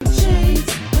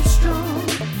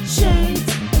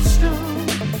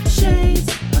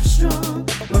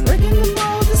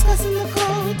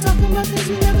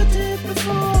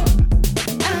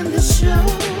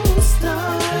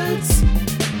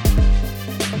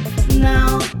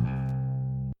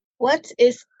What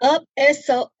is up,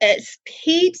 SOS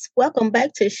peeps? Welcome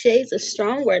back to Shades of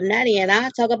Strong, where Natty and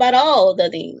I talk about all the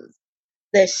things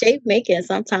that shape, make, and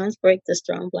sometimes break the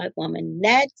strong Black woman.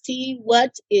 Natty,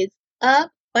 what is up?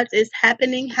 What is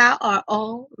happening? How are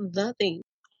all the things?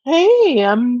 Hey,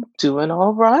 I'm doing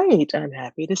all right. I'm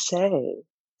happy to say.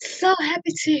 So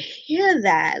happy to hear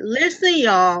that. Listen,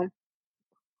 y'all,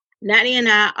 Natty and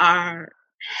I are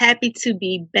happy to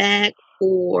be back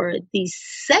for the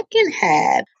second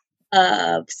half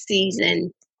of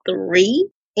season 3.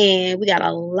 And we got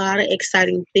a lot of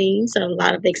exciting things, a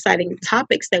lot of exciting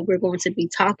topics that we're going to be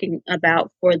talking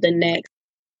about for the next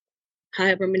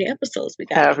however many episodes we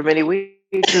got. However many weeks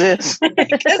it is.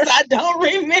 Because I don't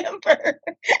remember.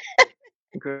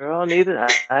 Girl, neither.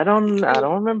 I don't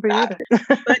remember either.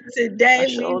 But today I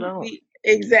sure don't.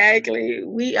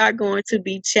 we are going to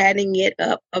be chatting it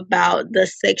up about the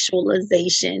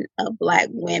sexualization of Black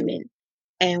women.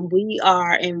 And we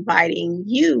are inviting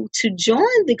you to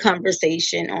join the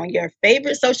conversation on your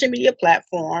favorite social media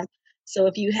platform. So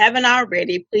if you haven't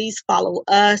already, please follow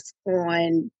us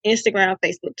on Instagram,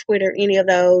 Facebook, Twitter, any of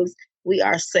those. We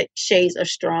are Shades of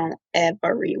Strong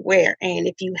everywhere. And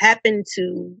if you happen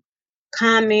to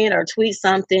comment or tweet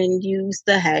something, use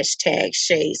the hashtag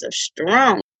Shades of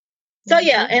Strong. So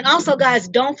yeah, and also guys,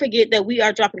 don't forget that we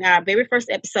are dropping our very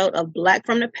first episode of Black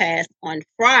from the Past on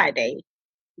Friday.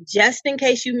 Just in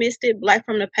case you missed it, Black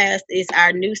from the Past is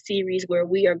our new series where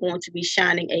we are going to be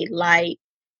shining a light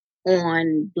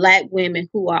on Black women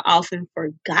who are often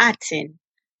forgotten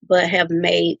but have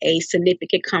made a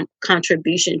significant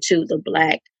contribution to the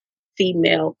Black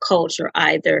female culture,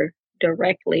 either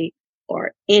directly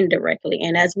or indirectly.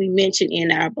 And as we mentioned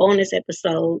in our bonus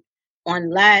episode on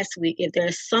last week, if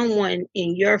there's someone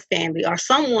in your family or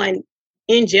someone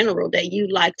in general that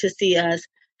you'd like to see us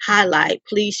highlight,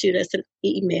 please shoot us an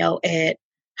email at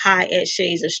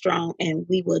hi@shadesofstrong, and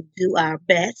we will do our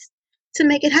best to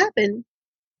make it happen.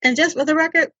 And just for the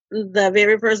record, the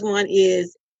very first one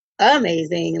is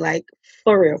amazing. Like,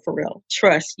 for real, for real.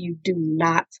 Trust, you do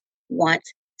not want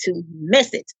to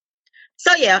miss it.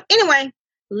 So, yeah, anyway,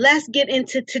 let's get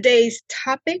into today's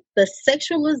topic, the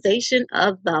sexualization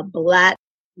of the Black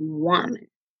woman.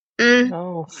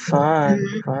 Oh, fun,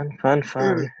 fun, fun,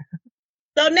 fun.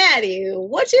 So, Natty,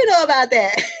 what you know about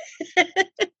that?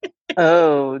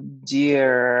 Oh,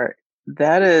 dear.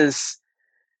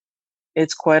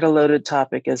 It's quite a loaded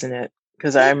topic, isn't it?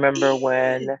 Because I remember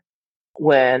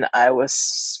when I was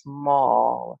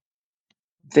small,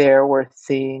 there were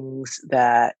things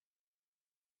that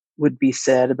would be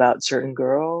said about certain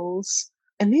girls.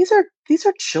 And these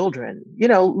are children.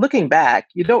 Looking back,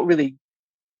 you don't really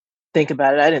think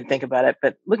about it. I didn't think about it,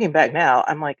 but looking back now,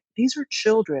 I'm like, these are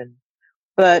children.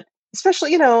 But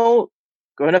especially,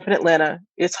 growing up in Atlanta,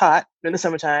 it's hot in the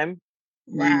summertime.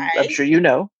 I'm Right. sure you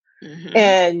know.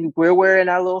 And we're wearing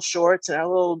our little shorts and our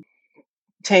little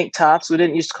tank tops. We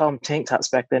didn't used to call them tank tops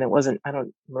back then. It wasn't, I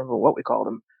don't remember what we called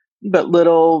them, but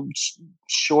little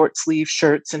short sleeve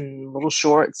shirts and little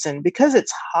shorts. And because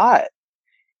it's hot,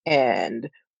 and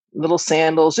little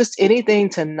sandals, just anything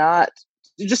to not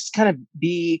just kind of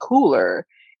be cooler.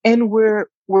 And we're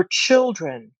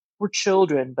children. We're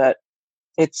children, but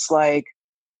it's like,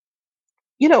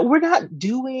 we're not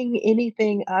doing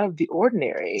anything out of the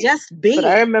ordinary. Just being. But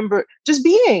I remember just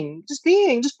being, just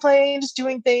playing, just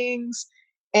doing things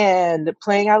and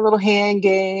playing our little hand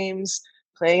games,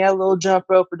 playing our little jump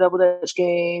rope or double dutch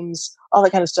games, all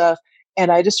that kind of stuff. And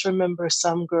I just remember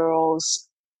some girls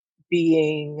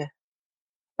being,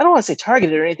 I don't want to say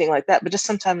targeted or anything like that, but just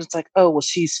sometimes it's like, oh, well,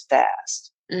 she's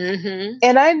fast.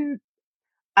 And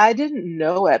I didn't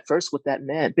know at first what that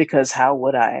meant, because how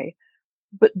would I?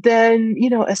 But then,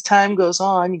 as time goes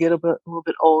on, you get a little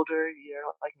bit older,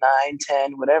 like 9,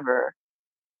 10, whatever,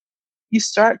 you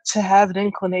start to have an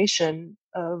inclination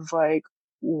of like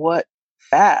what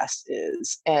fast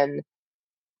is. And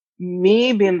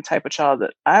me being the type of child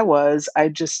that I was, I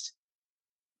just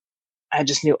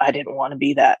knew I didn't want to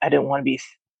be that. I didn't want to be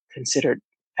considered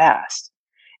fast.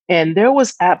 And there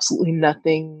was absolutely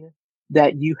nothing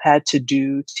that you had to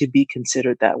do to be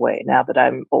considered that way. Now that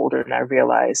I'm older and I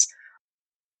realize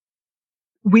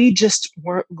we just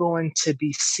weren't going to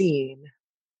be seen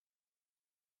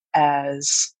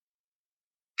as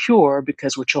pure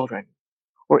because we're children,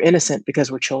 or innocent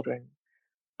because we're children.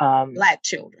 Black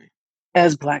children.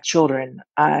 As Black children,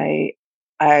 I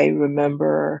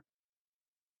remember,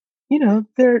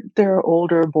 they're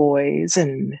older boys,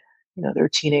 and they're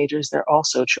teenagers. They're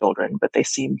also children, but they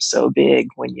seem so big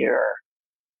when you're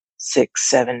 6,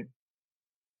 7,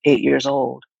 8 years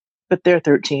old. But they're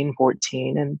 13,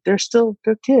 14, and they're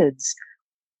kids.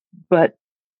 But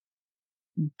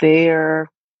they're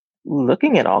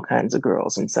looking at all kinds of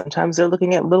girls, and sometimes they're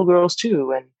looking at little girls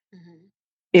too. And Mhm.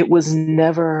 it was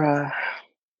never,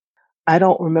 I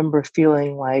don't remember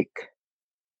feeling like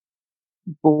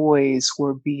boys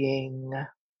were being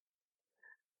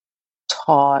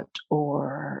taught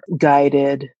or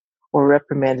guided or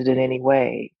reprimanded in any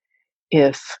way.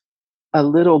 If a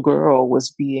little girl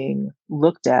was being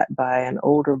looked at by an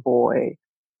older boy,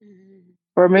 Mhm.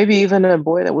 or maybe even a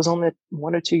boy that was only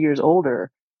 1 or 2 years older,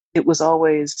 it was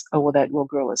always, oh, well, that little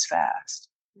girl is fast.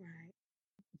 Right.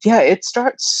 Yeah, it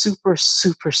starts super,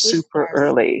 super, It super starts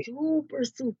early. super,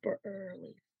 super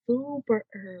early. Super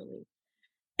early.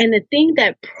 And the thing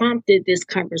that prompted this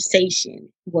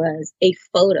conversation was a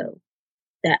photo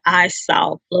that I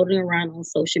saw floating around on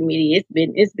social media.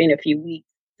 It's been a few weeks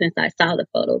since I saw the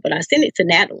photo, but I sent it to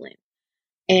Natalie.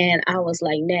 And I was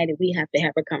like, Natty, we have to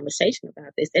have a conversation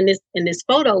about this. And this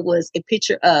photo was a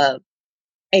picture of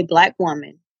a black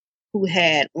woman who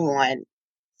had on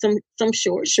some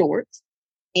short shorts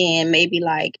and maybe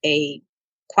like a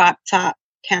crop top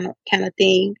kind of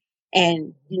thing.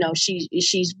 And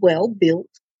she's well built,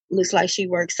 looks like she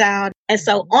works out. And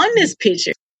so on this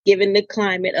picture, given the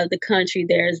climate of the country,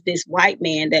 there's this white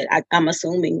man that I'm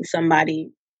assuming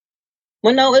somebody.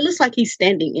 Well, no, it looks like he's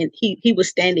standing, and he was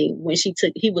standing when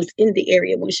he was in the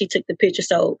area when she took the picture,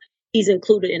 so he's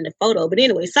included in the photo. But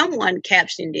anyway, someone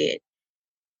captioned it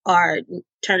or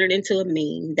turned it into a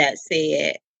meme that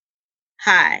said,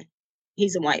 "Hi,"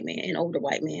 he's a white man, an older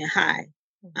white man. "Hi,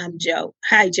 I'm Joe.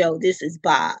 Hi, Joe. This is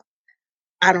Bob.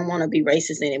 I don't want to be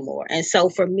racist anymore." And so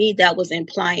for me, that was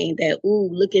implying that, ooh,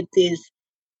 look at this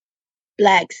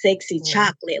black sexy Mm.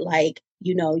 chocolate. Like,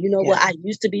 what, Yeah. I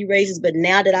used to be racist, but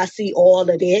now that I see all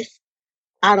of this,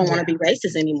 I don't want to Yeah. be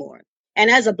racist anymore. And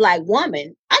as a black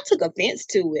woman, I took offense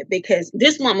to it because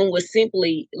this woman was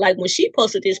simply like, when she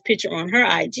posted this picture on her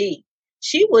IG,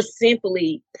 she was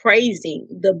simply praising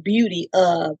the beauty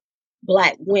of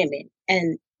black women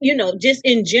and, just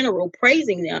in general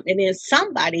praising them. And then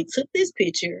somebody took this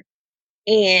picture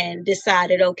and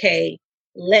decided, okay,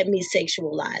 let me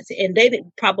sexualize it. And they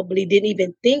probably didn't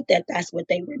even think that that's what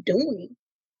they were doing,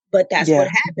 but that's what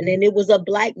Yeah. happened. And it was a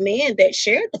black man that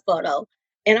shared the photo.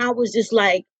 And I was just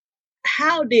like,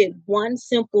 how did one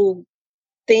simple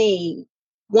thing,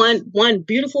 one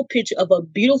beautiful picture of a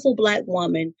beautiful black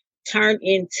woman turn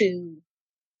into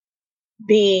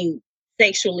being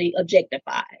sexually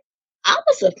objectified? I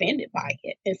was offended by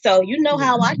it. And so you know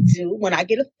how I do when I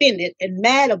get offended and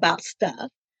mad about stuff.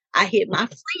 I hit my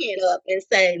friend up and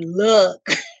say, look,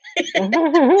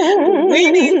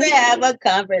 we need to have a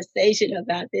conversation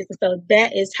about this. So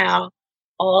that is how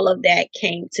all of that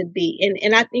came to be.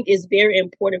 And I think it's very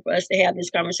important for us to have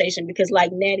this conversation because,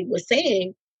 like Natty was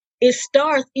saying, it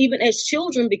starts even as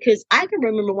children. Because I can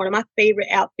remember one of my favorite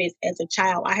outfits as a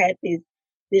child. I had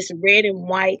this red and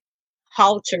white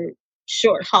halter,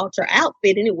 short halter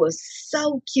outfit, and it was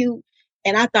so cute.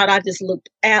 And I thought I just looked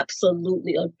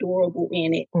absolutely adorable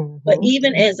in it. But Mhm.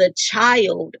 even as a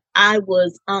child, I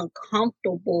was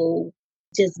uncomfortable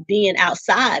just being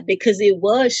outside because it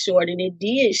was short and it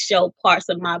did show parts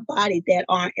of my body that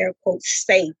aren't, air quotes,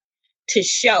 safe to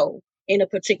show in a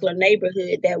particular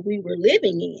neighborhood that we were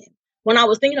living in. When I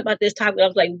was thinking about this topic, I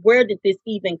was like, where did this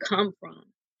even come from?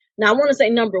 Now, I want to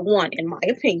say, number one, in my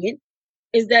opinion,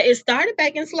 is that it started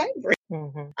back in slavery.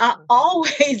 Mhm. I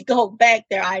always go back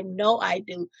there. I know I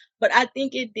do. But I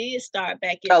think it did start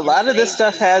back A in lot of this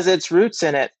stuff slavery. has its roots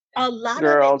in it, A lot of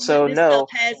girl. So this stuff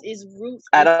no, has its roots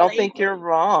I in don't think you're slavery.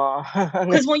 wrong.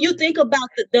 Because when you think about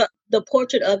the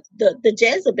portrait of the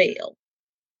Jezebel,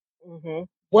 Mhm.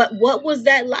 what was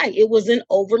that like? It was an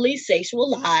overly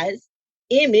sexualized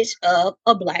image of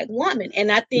a black woman.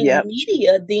 And I think Yep.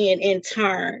 media then in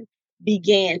turn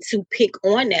began to pick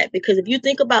on that. Because if you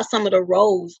think about some of the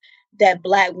roles that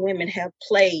black women have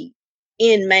played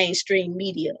in mainstream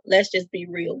media, let's just be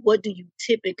real. What do you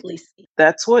typically see?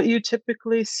 That's what you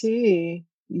typically see.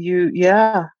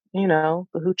 Yeah, the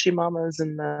hoochie mamas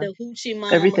and the The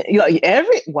hoochie everything.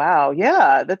 mamas. Wow,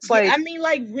 yeah. That's Yeah, I like, mean,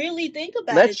 like, really think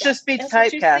about let's it. just be That's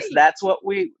what you typecast. see. That's what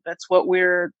we're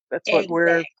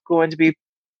Exactly. going to be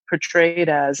portrayed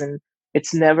as. And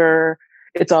it's never,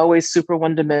 it's always super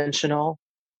one dimensional.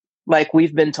 Like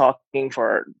we've been talking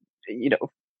for, you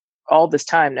know, all this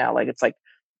time now. Like it's like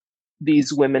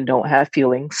these women don't have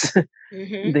feelings.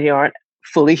 Mm-hmm. They aren't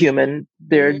fully human.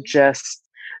 Mm-hmm.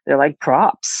 They're like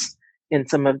props in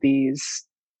some of these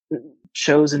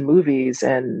shows and movies.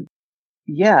 And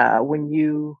yeah, when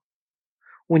you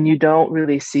don't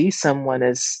really see someone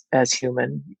as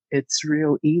human, it's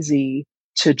real easy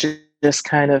to just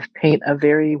kind of paint a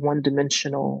very one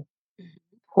dimensional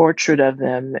portrait of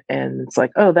them, and it's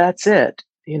like, oh, that's it.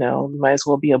 Might as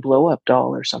well be a blow up doll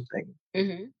or something.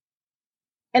 Hmm.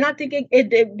 And I think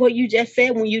what you just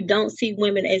said, when you don't see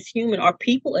women as human or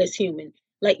people as human,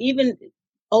 like even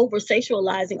over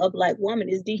sexualizing a Black woman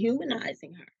is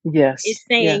dehumanizing her. Yes, It's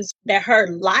saying yes. that her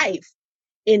life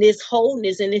in its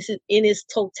wholeness and in its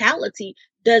totality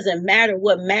doesn't matter.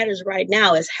 What matters right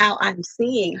now is how I'm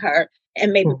seeing her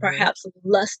and maybe Hmm. perhaps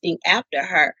lusting after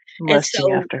her. And Lusting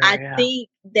so after her, I yeah. think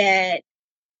that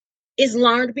it's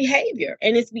learned behavior,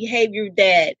 and it's behavior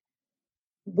that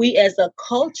we as a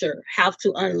culture have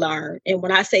to unlearn. And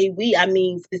when I say we, I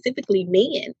mean specifically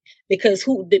men, because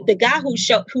the guy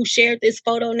who shared this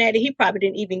photo, Natty, he probably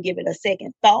didn't even give it a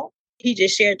second thought. He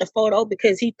just shared the photo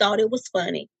because he thought it was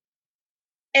funny.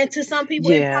 And to some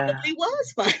people, it Yeah, probably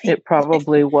was funny. it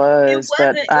probably It was,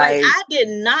 but wasn't like, I did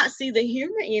not see the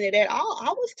humor in it at all.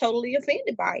 I was totally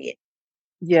offended by it.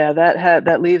 yeah,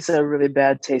 that leaves a really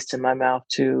bad taste in my mouth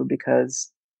too,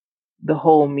 because the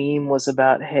whole meme was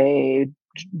about, hey,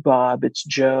 Bob, it's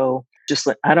Joe. Just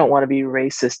like, I don't want to be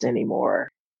racist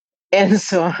anymore. And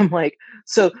so I'm like,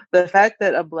 so the fact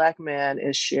that a Black man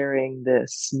is sharing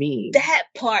this meme, That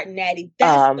part, Natty,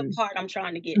 that's the part I'm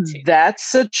trying to get to.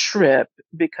 that's a trip,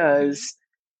 Mhm. because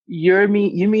you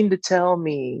mean to tell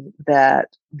me that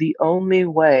the only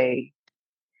way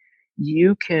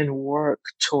you can work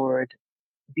toward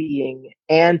being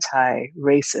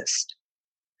anti-racist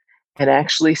and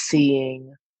actually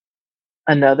seeing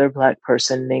another Black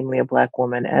person, namely a Black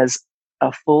woman, as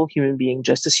a full human being,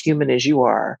 just as human as you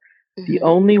are, the Mhm.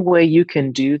 only way you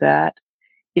can do that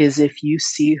is if you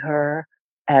see her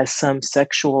as some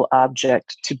sexual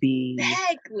object to be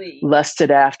Exactly.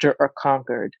 lusted after or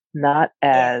conquered, not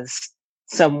Yes. as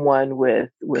someone with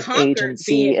Conquered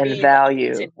agency and being the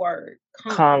value. operative word.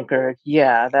 Conquered. Conquered,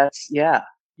 yeah, that's, yeah,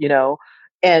 you know.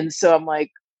 And so I'm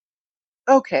like,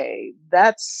 okay,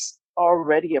 that's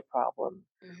already a problem.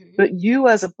 Mhm. But you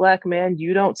as a Black man,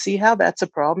 you don't see how that's a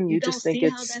problem. You You don't just think see how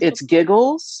it's that's a it's problem?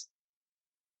 giggles,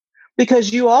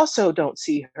 because you also don't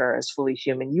see her as fully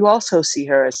human. You also see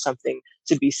her as something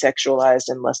to be sexualized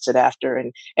and lusted after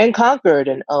and conquered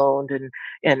and owned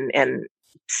and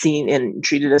seen and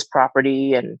treated as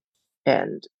property and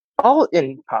all,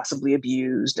 and possibly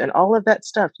abused and all of that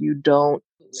stuff. You don't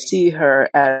Absolutely. see her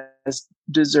as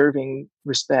deserving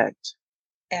respect.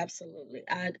 Absolutely.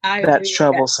 I That's agree with that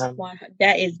troublesome. one.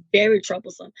 That is very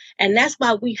troublesome. And that's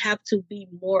why we have to be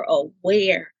more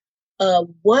aware of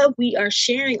what we are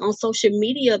sharing on social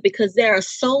media, because there are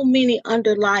so many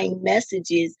underlying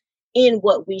messages in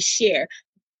what we share.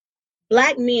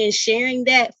 Black men sharing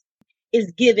that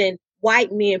is giving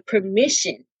white men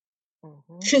permission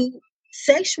Hmm. to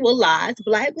sexualize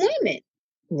Black women.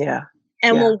 Yeah,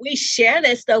 And yeah. when we share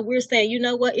that stuff, we're saying, you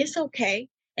know what, it's okay.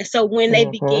 And so Hmm. when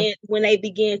they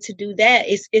begin to do that,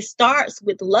 it starts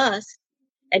with lust,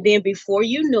 and then before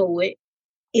you know it,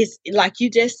 it's like you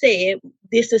just said,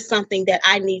 this is something that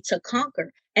I need to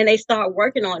conquer. And they start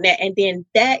working on that, and then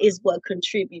that is what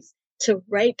contributes to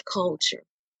rape culture.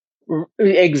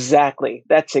 Exactly.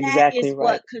 That's That exactly is right.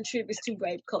 what contributes to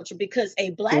rape culture, because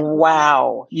a Black woman,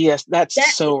 Wow. Yes, that's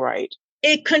that so right.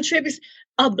 it contributes.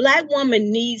 A Black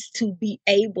woman needs to be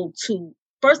able to,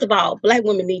 first of all, Black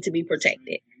women need to be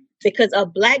protected, because a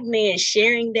Black man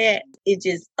sharing that, it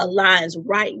just aligns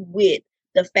right with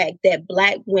the fact that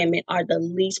Black women are the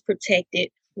least protected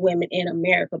women in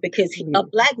America, because a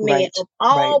Black man Right, of right.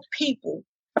 all people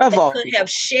Of that all could have people.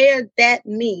 shared that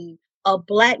meme, a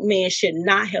Black man should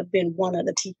not have been one of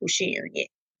the people sharing it.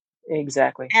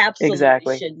 Exactly. Absolutely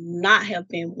Exactly. should not have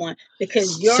been one,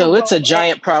 because your So it's a role as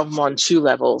giant problem on two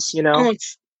levels, you know? on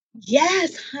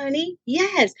yes, honey.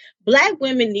 Yes. Black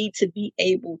women need to be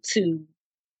able to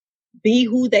be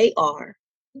who they are,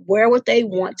 wear what they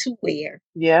want to wear,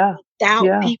 Yeah. without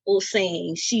Yeah. people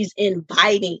saying she's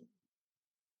inviting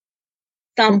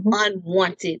some Hmm.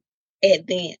 unwanted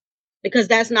advance. Because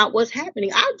that's not what's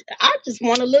happening. I just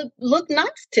want to look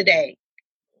nice today.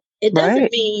 Right.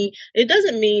 It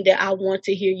doesn't mean that I want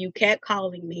to hear you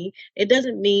catcalling me. It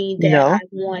doesn't mean that I No.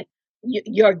 want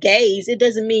your gaze. It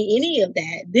doesn't mean any of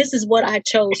that. This is what I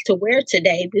chose to wear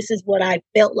today. This is what I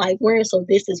felt like wearing, so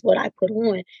this is what I put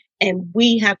on. And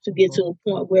we have to get to Mhm. a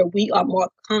point where we are more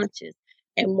conscious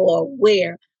and more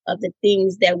aware of the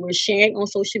things that we're sharing on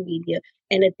social media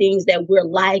and the things that we're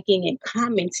liking and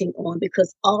commenting on,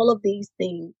 because all of these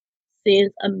things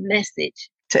sends a message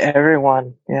To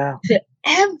everyone. Yeah. to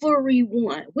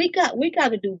everyone. We got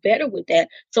to do better with that.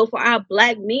 So for our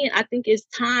Black men, I think it's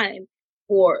time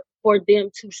for them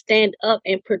to stand up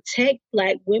and protect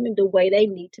Black women the way they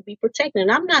need to be protected.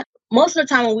 And I'm not, most of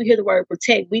the time when we hear the word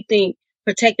protect, we think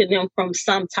protecting them from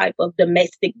some type of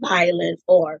domestic violence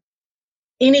or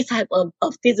any type of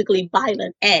physically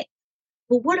violent act.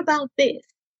 But what about this?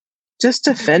 Just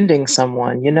defending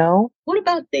someone, you know? What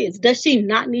about this? Does she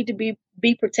not need to be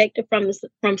protected from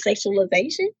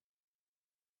sexualization?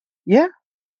 Yeah.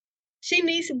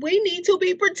 We need to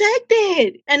be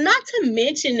protected. And not to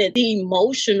mention that the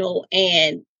emotional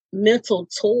and mental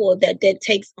toll that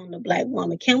takes on the Black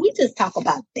woman. Can we just talk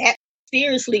about that?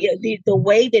 Seriously, the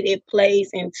way that it plays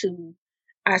into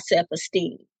our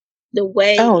self-esteem, the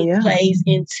way Oh, it yeah. plays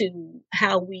into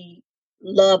how we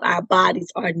love our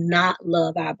bodies or not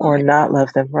love our Or bodies. not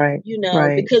love them. Right.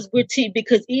 Right. Because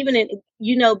because even in,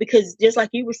 because just like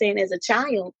you were saying, as a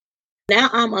child, now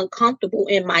I'm uncomfortable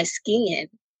in my skin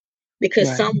because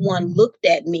Right. someone looked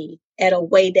at me at a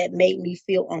way that made me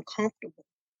feel uncomfortable.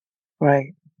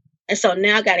 Right. And so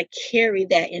now I got to carry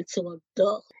that into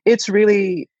adult. It's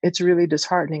really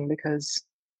disheartening because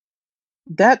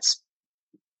that's,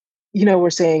 we're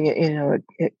saying,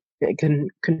 it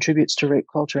contributes to rape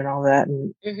culture and all that.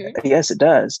 And yes, it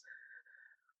does.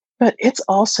 But it's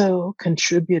also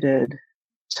contributed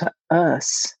to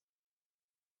us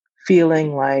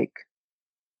feeling like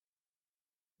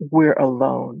we're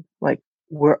alone, like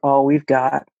we're all we've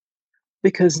got,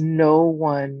 because no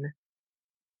one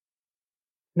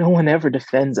ever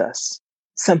defends us.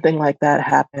 Something like that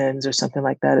happens or something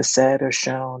like that is said or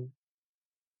shown,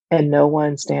 and no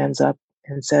one stands up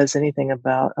and says anything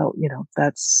about, oh,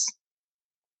 that's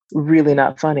really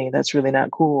not funny. That's really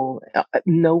not cool.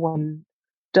 No one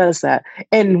does that.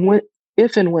 And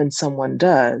if and when someone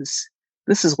does,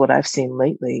 this is what I've seen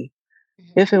lately.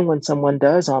 If and when someone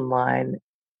does online,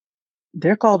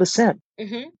 they're called a simp.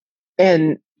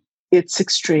 And it's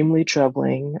extremely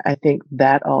troubling. I think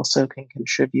that also can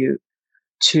contribute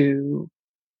to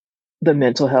the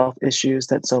mental health issues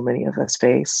that so many of us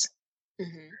face.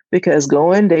 Because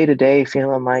going day to day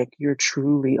feeling like you're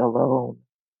truly alone,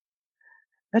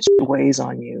 that weighs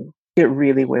on you. It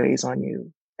really weighs on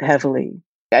you heavily.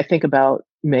 I think about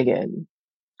Megan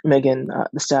the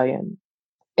Stallion,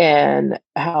 and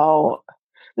how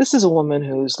this is a woman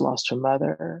who's lost her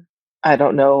mother. I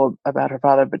don't know about her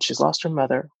father, but she's lost her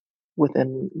mother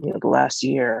within the last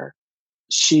year.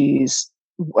 She's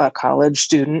a college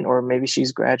student, or maybe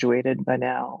she's graduated by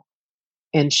now.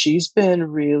 And she's been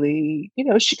really,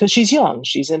 because she's young,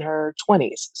 she's in her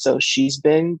 20s. So she's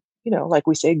been, like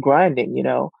we say, grinding,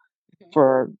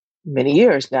 for many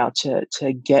years now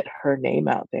to get her name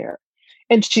out there.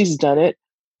 And she's done it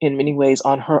in many ways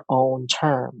on her own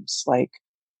terms. Like,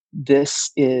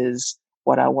 this is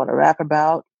what I want to rap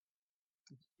about.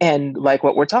 And like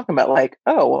what we're talking about, like,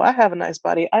 oh, well, I have a nice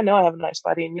body. I know I have a nice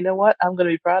body. And you know what? I'm going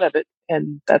to be proud of it.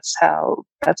 And that's going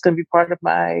to be part of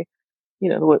my,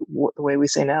 the way we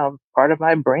say now, part of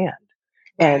my brand.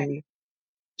 Right. And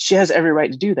she has every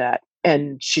right to do that.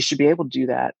 And she should be able to do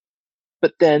that.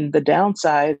 But then the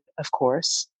downside, of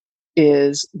course,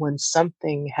 is when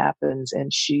something happens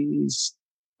and she's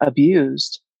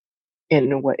abused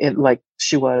in what like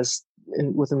she was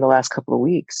within the last couple of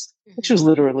weeks. She was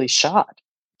literally shot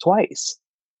twice.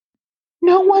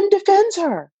 No one defends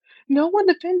her. No one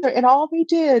defends her. And all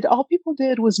people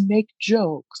did was make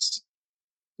jokes.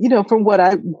 From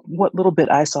what little bit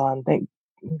I saw, and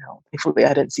thankfully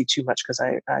I didn't see too much because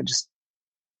I just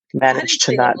managed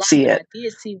to not see it. I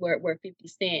did see where 50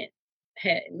 Cent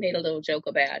had made a little joke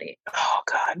about it. Oh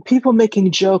God, people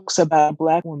making jokes about a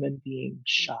Black woman being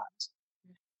shot.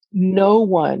 No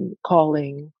one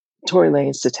calling Tory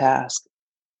Lanez to task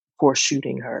for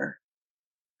shooting her.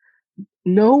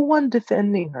 No one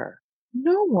defending her.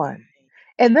 No one.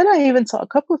 And then I even saw a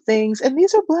couple of things, and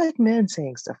these are Black men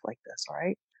saying stuff like this,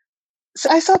 right? So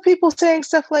I saw people saying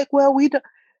stuff like, well, we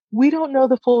don't know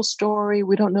the full story.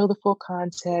 We don't know the full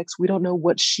context. We don't know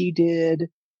what she did.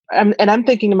 And I'm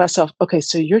thinking to myself, okay,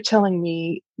 so you're telling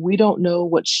me we don't know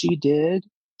what she did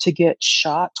to get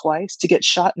shot twice, to get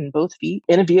shot in both feet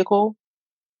in a vehicle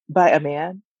by a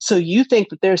man? So you think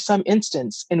that there's some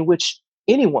instance in which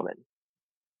any woman,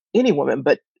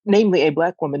 but namely a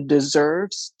Black woman,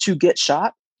 deserves to get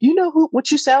shot? You know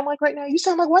what you sound like right now? You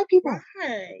sound like white people.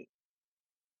 Right.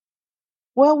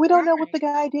 Well, we don't know what the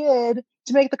guy did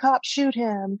to make the cop shoot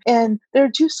him. And there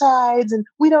are two sides, and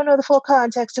we don't know the full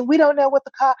context, and we don't know what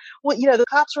the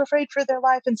cops were afraid for their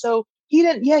life. And so he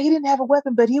didn't have a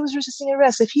weapon, but he was resisting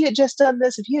arrest. If he had just done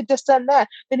this, if he had just done that,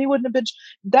 then he wouldn't have been.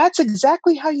 That's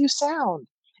exactly how you sound.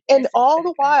 And all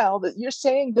the while that you're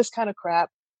saying this kind of crap,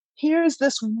 here's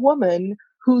this woman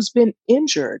who's been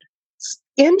injured,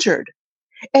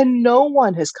 and no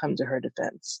one has come to her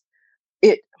defense.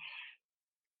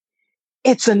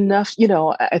 It's enough,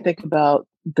 I think about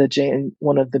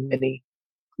one of the many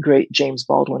great James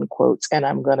Baldwin quotes, and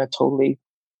I'm going to totally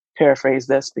paraphrase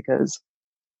this because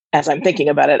as I'm thinking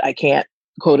about it, I can't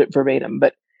quote it verbatim,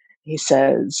 but he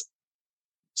says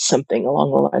something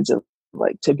along the lines of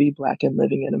like, to be Black and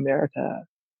living in America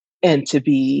and to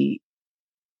be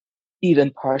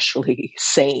even partially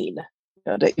sane,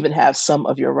 to even have some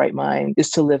of your right mind is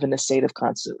to live in a state of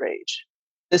constant rage.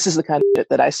 This is the kind of shit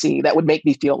that I see that would make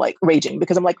me feel like raging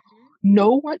because I'm like,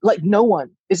 no one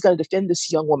is going to defend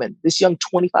this young woman, this young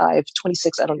 25,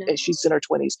 26, I don't know, she's in her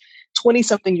 20s, 20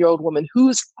 something year old woman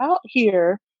who's out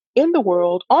here in the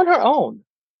world on her own.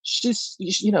 She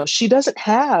doesn't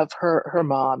have her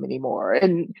mom anymore.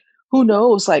 And who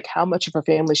knows like how much of her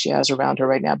family she has around her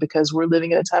right now because we're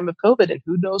living in a time of COVID and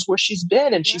who knows where she's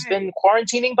been and she's been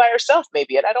quarantining by herself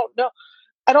maybe. And I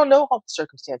don't know all the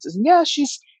circumstances. And yeah,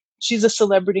 she's a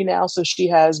celebrity now, so she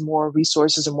has more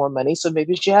resources and more money. So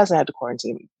maybe she hasn't had to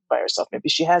quarantine by herself. Maybe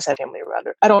she has had family around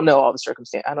her. I don't know all the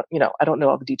circumstances. I don't know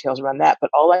all the details around that.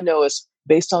 But all I know is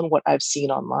based on what I've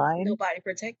seen online, nobody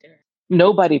protected her.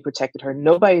 Nobody protected her.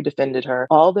 Nobody defended her.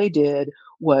 All they did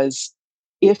was,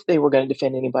 if they were going to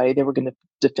defend anybody, they were going to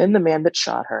defend the man that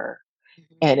shot her.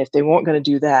 Mm-hmm. And if they weren't going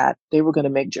to do that, they were going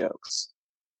to make jokes.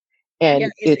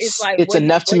 And it's like, it's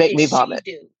enough to make me vomit.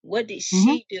 What did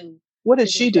she do? What did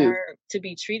she do to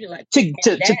be treated like to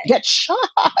get shot?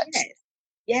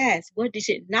 Yes. What did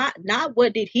she not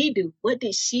what did he do? What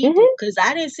did she do? Because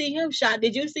I didn't see him shot.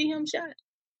 Did you see him shot?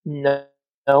 No,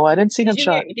 I didn't see him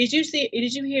shot. Did you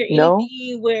hear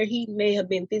anything where he may have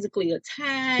been physically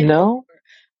attacked? No.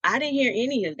 I didn't hear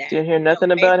any of that. Didn't hear nothing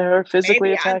about her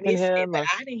physically attacking him. I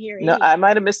didn't hear any. No, I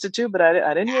might have missed it too, but I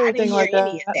didn't hear anything like that.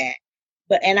 Any of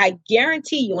that. And I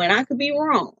guarantee you, and I could be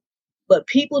wrong, but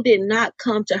people did not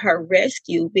come to her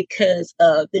rescue because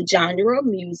of the genre of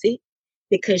music,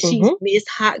 because she's Miss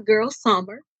Hot Girl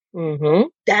Summer. Mm-hmm.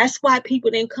 That's why people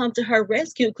didn't come to her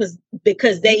rescue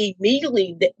because they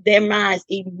immediately, their minds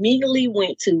immediately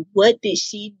went to what did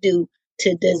she do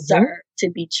to deserve to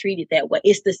be treated that way.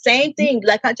 It's the same thing.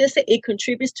 Like I just said, it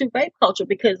contributes to rape culture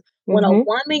because when a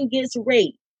woman gets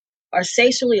raped or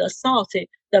sexually assaulted,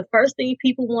 the first thing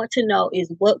people want to know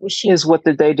is what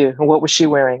did they do? And what was she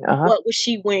wearing? What was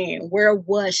she wearing? Where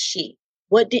was she?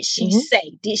 What did she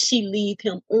say? Did she leave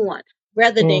him on?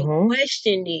 Rather than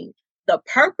questioning the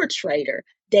perpetrator,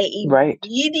 they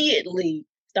immediately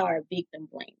start victim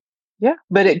blaming. Yeah,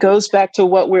 but it goes back to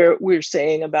what we're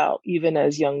saying about even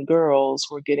as young girls,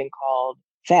 we're getting called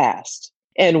fast.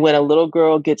 And when a little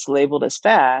girl gets labeled as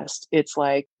fast, it's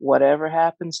like whatever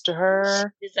happens to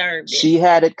her, she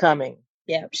had it coming.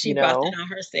 Yeah, she brought it on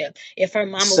herself. If her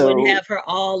mama wouldn't have her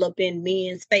all up in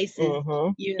men's faces,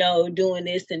 doing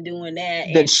this and doing that,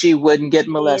 then she wouldn't get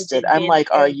molested. I'm like,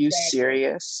 are you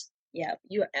serious? Yeah,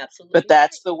 you're absolutely. But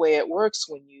that's the way it works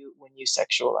when you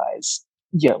sexualize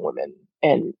young women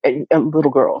and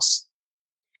little girls.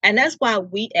 And that's why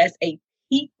we as a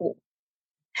people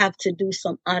have to do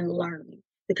some unlearning,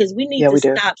 because we need to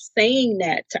stop saying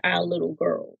that to our little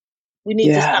girls. We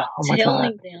need to stop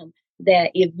telling them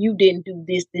that if you didn't do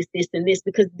this, this, this, and this,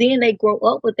 because then they grow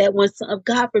up with that when,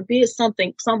 God forbid, some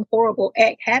horrible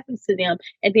act happens to them.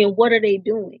 And then what are they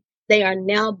doing? They are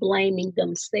now blaming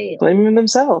themselves.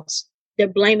 They're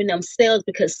blaming themselves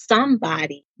because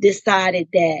somebody decided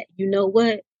that, you know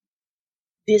what,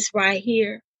 this right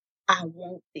here, I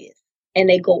want this. And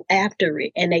they go after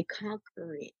it and they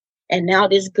conquer it. And now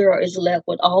this girl is left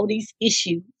with all these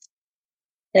issues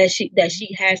that she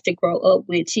has to grow up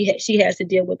with. She has to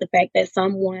deal with the fact that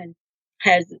someone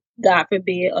has, God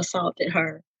forbid, assaulted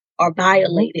her or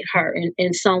violated her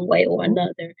in some way or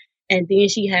another. And then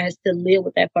she has to live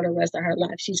with that for the rest of her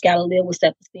life. She's got to live with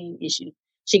self-esteem issues.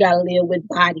 She got to live with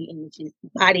body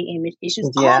image issues,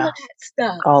 all of that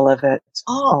stuff. All of it.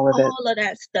 All of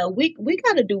that stuff. We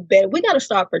got to do better. We got to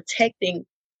start protecting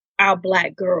our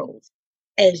Black girls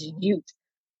as youth,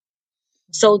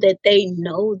 so that they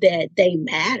know that they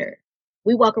matter.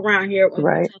 We walk around here and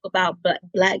we talk about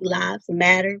Black lives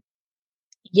matter.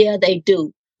 Yeah, they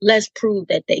do. Let's prove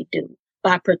that they do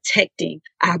by protecting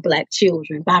our Black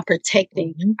children, by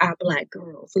protecting our Black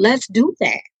girls. Let's do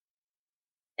that.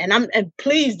 And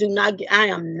please do not. I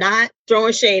am not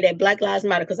throwing shade at Black Lives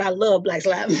Matter because I love Black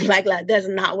Lives. That's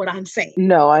not what I'm saying.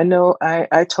 No, I know.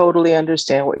 I totally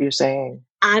understand what you're saying.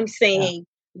 I'm saying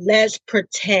let's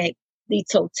protect the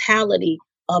totality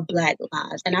of Black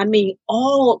lives, and I mean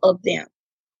all of them.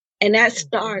 And that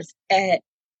starts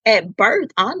at birth.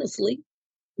 Honestly,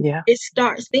 it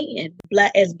starts then.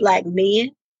 As Black men,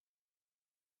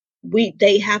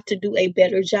 they have to do a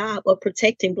better job of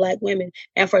protecting Black women.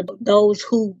 And for those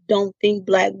who don't think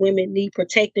Black women need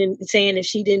protecting, saying if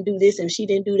she didn't do this and she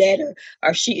didn't do that,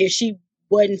 or if she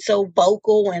wasn't so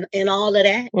vocal and all of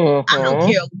that. I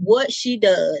don't care what she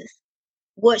does,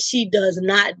 what she does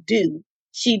not do.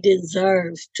 She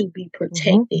deserves to be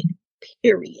protected,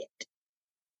 period.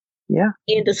 Yeah.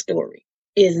 End of story.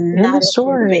 Is End not of up for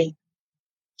story. debate.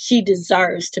 She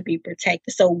deserves to be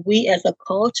protected. So we as a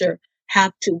culture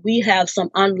we have some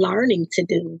unlearning to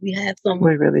do. We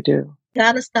really do.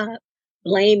 Gotta stop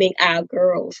blaming our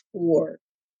girls for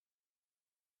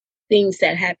things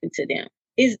that happen to them.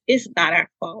 It's not our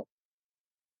fault.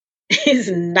 It's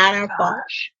not our fault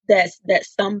that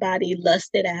somebody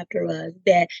lusted after us.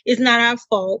 That it's not our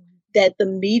fault that the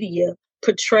media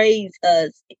portrays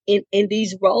us in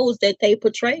these roles that they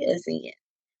portray us in.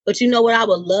 But you know what I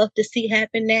would love to see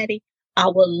happen, Natty? I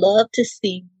would love to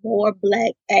see more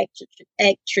Black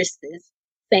actresses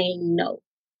saying no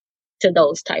to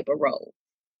those type of roles.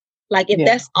 Like if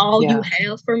that's all you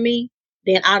have for me,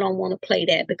 then I don't want to play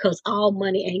that because all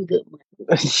money ain't good money.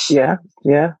 Yeah.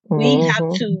 We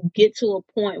have to get to a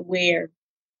point where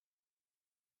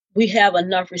we have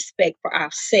enough respect for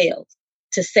ourselves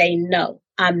to say, no,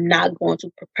 I'm not going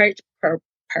to perpetuate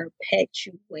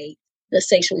the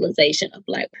sexualization of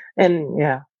Black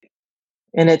women.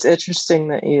 And it's interesting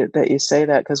that you say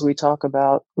that, because we talk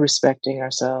about respecting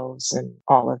ourselves and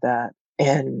all of that.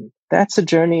 And that's a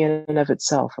journey in and of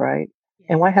itself, right? Yeah.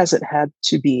 And why has it had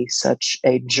to be such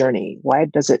a journey? Why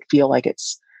does it feel like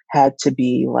it's had to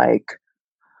be like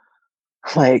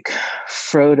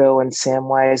Frodo and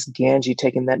Samwise Gamgee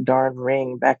taking that darn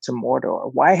ring back to Mordor?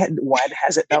 Why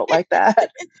has it felt like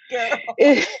that?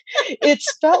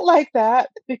 It's felt like that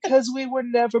because we were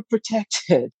never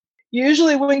protected.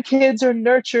 Usually when kids are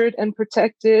nurtured and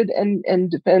protected and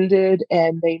defended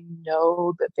and they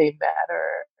know that they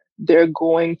matter, they're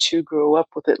going to grow up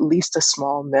with at least a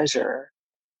small measure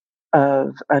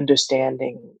of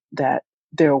understanding that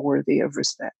they're worthy of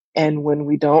respect. And when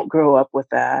we don't grow up with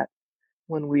that,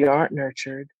 when we aren't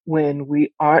nurtured, when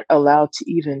we aren't allowed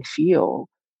to even feel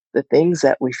the things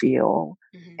that we feel,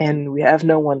 and we have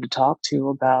no one to talk to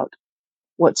about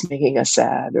what's making us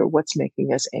sad or what's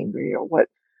making us angry or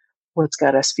what's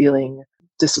got us feeling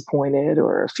disappointed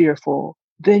or fearful,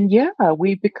 then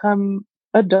we become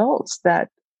adults that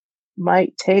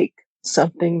might take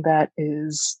something that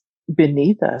is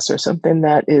beneath us or something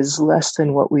that is less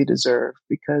than what we deserve,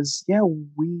 because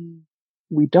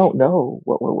we don't know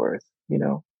what we're worth. You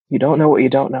don't know what you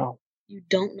don't know. You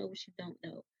don't know what you don't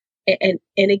know.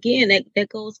 And again, that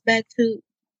goes back to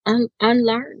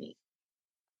unlearning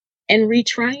and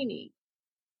retraining.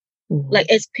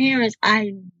 Like as parents,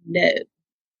 I know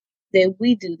that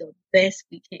we do the best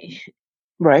we can.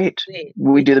 Right.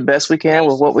 We do the best we can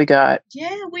with what we got.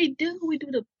 Yeah, we do. We do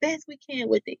the best we can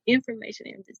with the information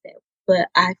and this that. But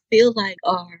I feel like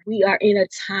we are in a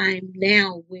time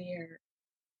now where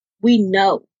we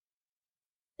know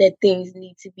that things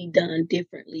need to be done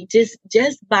differently. Just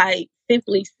by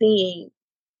simply seeing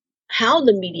how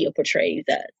the media portrays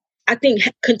us. I think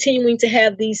continuing to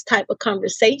have these type of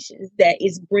conversations that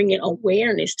is bringing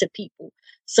awareness to people.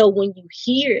 So when you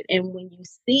hear it and when you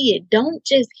see it, don't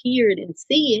just hear it and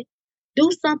see it. Do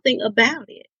something about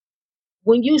it.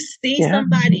 When you see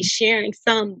somebody sharing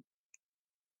some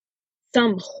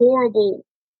horrible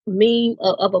meme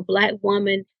of a Black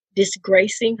woman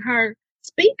disgracing her,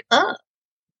 speak up.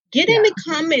 Get in the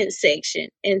comment section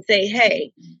and say,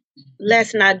 hey,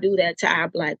 let's not do that to our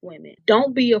Black women.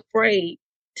 Don't be afraid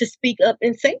to speak up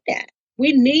and say that.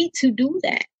 We need to do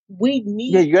that.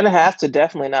 You're going to have to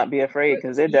definitely not be afraid,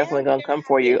 because they're definitely going to come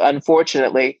for you,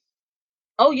 unfortunately.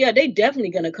 Oh, yeah, they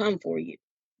definitely going to come for you.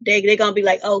 They're going to be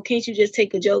like, oh, can't you just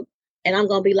take a joke? And I'm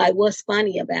going to be like, what's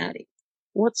funny about it?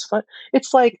 What's fun?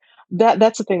 It's like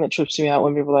that's the thing that trips me out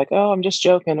when people are like, oh, I'm just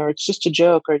joking, or it's just a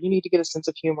joke, or you need to get a sense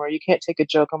of humor, or you can't take a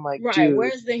joke. I'm like, right, dude,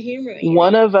 where's the humor?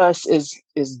 One of us is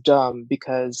dumb,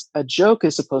 because a joke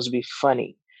is supposed to be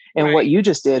funny. And what you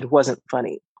just did wasn't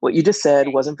funny. What you just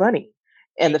said wasn't funny.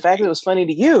 And the fact that it was funny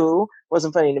to you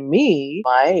wasn't funny to me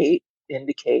might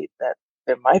indicate that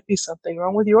there might be something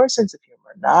wrong with your sense of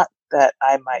humor, not that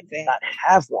I might not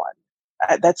have one.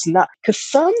 That's not, because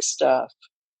some stuff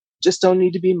just don't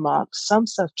need to be mocked. Some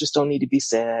stuff just don't need to be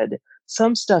said.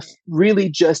 Some stuff really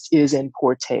just is in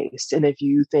poor taste. And if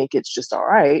you think it's just all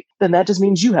right, then that just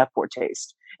means you have poor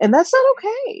taste. And that's not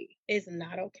okay. It's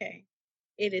not okay.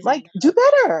 It is like, do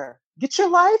better. Get your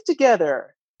life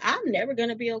together. I'm never going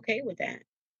to be okay with that.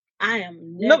 I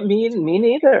am never. No, me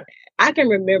neither. I can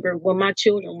remember when my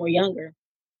children were younger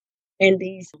and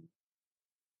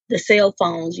the cell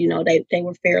phones, they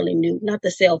were fairly new. Not the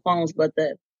cell phones, but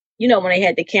when they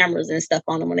had the cameras and stuff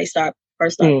on them, when they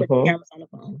first started putting cameras on the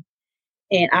phone.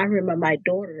 And I remember my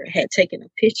daughter had taken a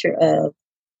picture of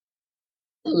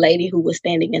a lady who was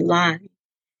standing in line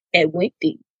at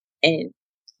Wendy, and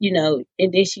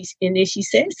and then she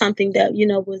said something that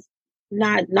was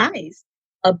not nice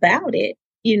about it,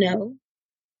 you know.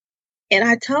 And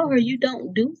I told her, you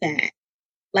don't do that.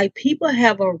 Like, people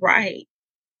have a right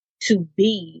to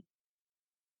be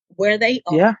where they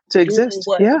are, Yeah, to doing exist.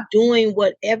 Yeah,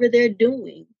 whatever they're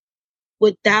doing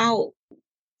without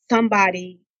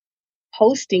somebody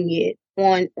posting it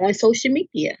on social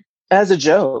media as a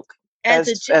joke, as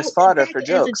a as joke. fodder for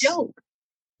Exactly, as a jokes. joke.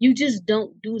 You just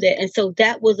don't do that. And so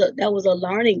that was a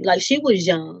learning. Like, she was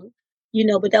young,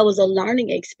 but that was a learning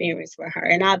experience for her.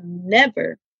 And I've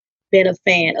never been a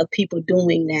fan of people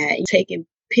doing that, taking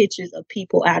pictures of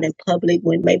people out in public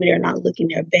when maybe they're not looking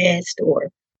their best,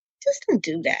 or just don't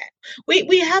do that.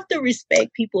 We have to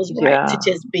respect people's right to Yeah.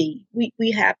 just be. We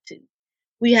have to.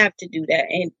 We have to do that.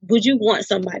 And would you want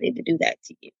somebody to do that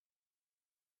to you?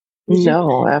 Would you?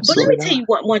 No, But let absolutely me tell not.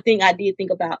 you one thing I did think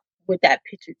about with that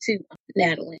picture too,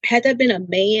 Natalie. Had there been a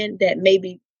man that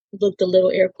maybe looked a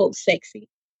little, air quote, sexy,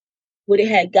 would it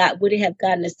have gotten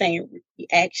the same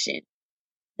reaction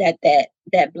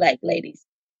that black lady's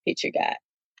picture got?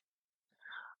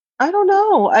 I don't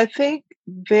know. I think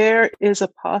there is a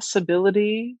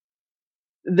possibility,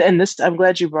 and this I'm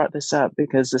glad you brought this up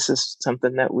because this is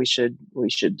something that we should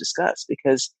discuss,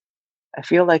 because I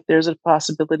feel like there's a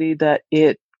possibility that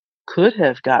it could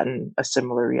have gotten a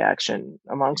similar reaction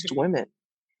amongst Mhm, women.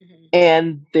 mhm.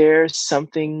 And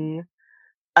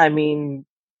I mean,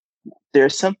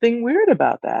 there's something weird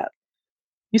about that.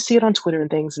 You see it on Twitter and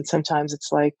things, and sometimes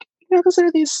it's like, because there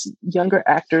are these younger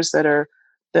actors that are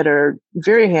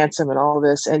very handsome and all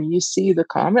this, and you see the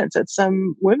comments that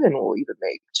some women will even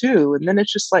make too, and then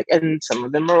it's just like, and some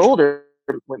of them are older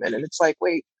women, and it's like,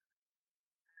 wait,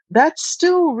 that's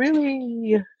still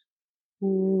really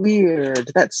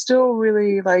weird. That's still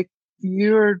really like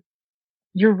you're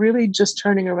you're really just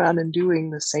turning around and doing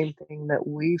the same thing that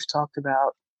we've talked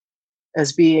about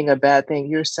as being a bad thing.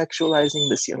 You're sexualizing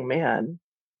this young man.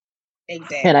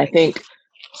 And I Exactly. think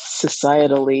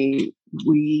societally,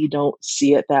 we don't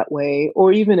see it that way.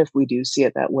 Or even if we do see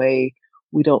it that way,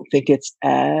 we don't think it's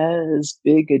as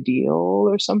big a deal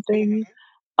or something.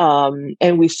 Mhm.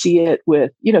 And we see it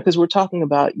with, because we're talking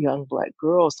about young Black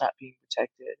girls not being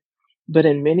protected. But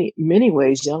in many, many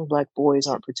ways, young Black boys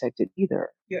aren't protected either.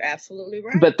 You're absolutely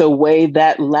right. But the way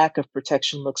that lack of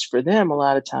protection looks for them a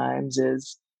lot of times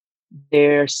is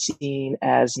they're seen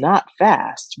as not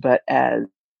fast, but as,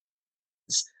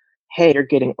 hey, you're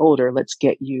getting older, let's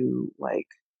get you like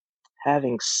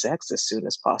having sex as soon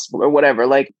as possible or whatever.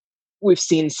 Like, we've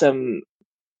seen some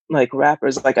like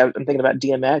rappers, like I'm thinking about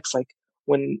DMX, like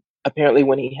when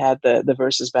he had the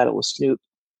versus battle with Snoop,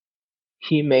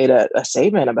 he made a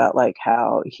statement about like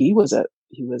how he was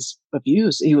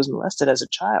abused, he was molested as a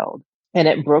child. And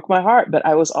it broke my heart, but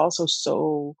I was also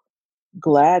so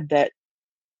glad that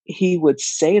he would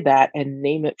say that and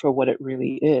name it for what it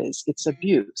really is. It's Mhm.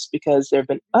 abuse, because there have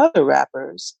been other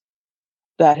rappers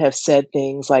that have said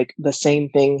things like the same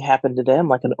thing happened to them,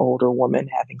 like an older woman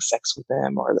having sex with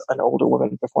them or an older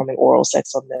woman performing oral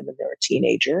sex on them and they're a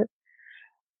teenager.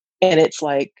 And it's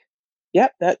like,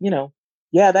 yep,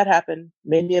 yeah, that happened.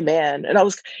 Made me a man. And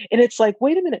it's like,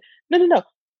 wait a minute. No, no, no.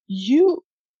 You,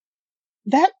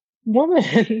 that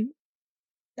woman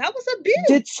That was abuse.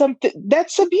 did something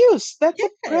that's abuse. That's a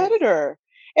Yes. predator.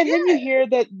 And then you Yes. hear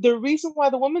that the reason why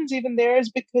the woman's even there is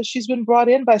because she's been brought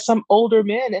in by some older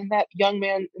men in that So young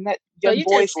you just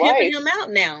boy's pimping life. him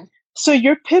out now. So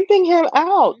you're pimping him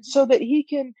out so Mhm. that he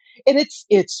can, and it's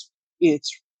it's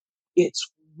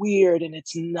weird and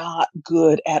it's not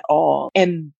good at all.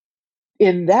 And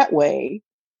in that way,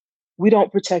 we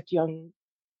don't protect young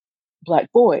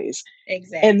Black boys. And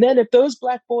Exactly. then if those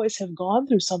Black boys have gone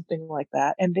through something like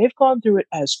that and they've gone through it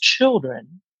as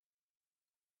children,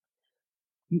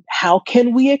 how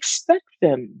can we expect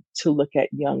them to look at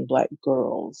young Black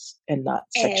girls and not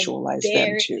And sexualize them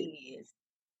there it too? is.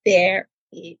 There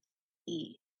it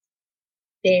is.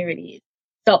 There it is.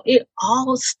 So it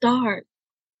all starts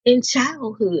in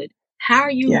childhood. How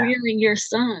are you Yeah, rearing your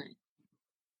son?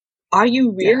 Are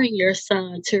you yeah. rearing your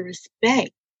son to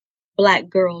respect Black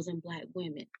girls and Black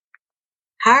women?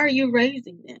 How are you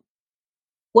raising them?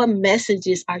 What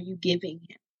messages are you giving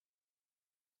him?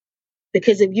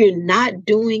 Because if you're not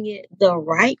doing it the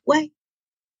right way,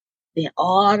 then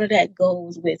all of that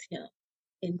goes with him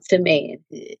into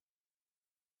manhood.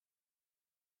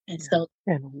 And Yeah. so,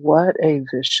 And what a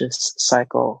vicious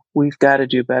cycle. We've got to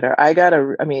do better. I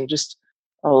mean, just,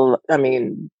 oh, I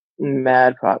mean,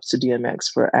 mad props to DMX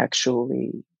for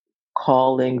actually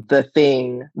calling the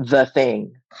thing the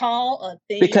thing. Call a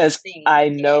thing a Because thing. I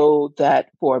Yes. know that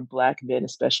for Black men,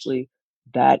 especially,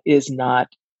 that is not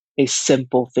a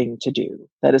simple thing to do.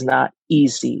 That is not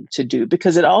easy to do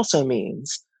because it also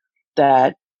means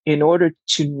that in order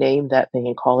to name that thing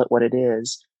and call it what it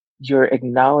is, you're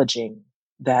acknowledging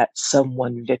that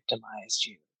someone victimized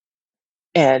you.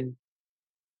 And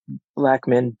Black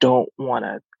men don't want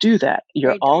to do that.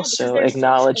 You're They don't because also there's so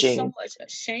acknowledging much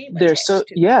shame there's attached so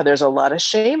to it. yeah, there's a lot of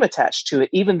shame attached to it,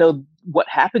 even though what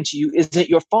happened to you isn't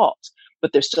your fault,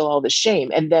 but there's still all the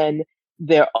shame. And then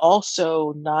they're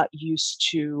also not used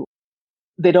to,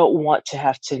 they don't want to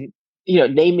have to,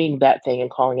 naming that thing and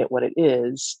calling it what it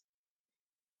is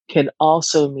can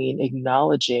also mean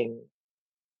acknowledging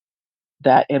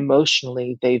that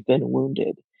emotionally they've been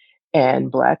wounded.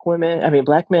 And Black women, I mean,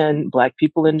 Black men, Black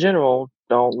people in general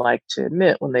don't like to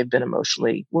admit when they've been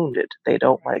emotionally wounded. They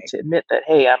don't like Right. to admit that,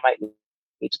 hey, I might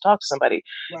need to talk to somebody.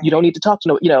 You don't Right. need to talk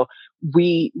to no,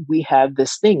 we have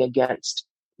this thing against,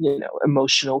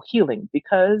 emotional healing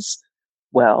because,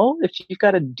 well, if you've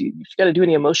got to do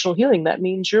any emotional healing, that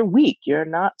means you're weak. You're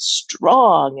not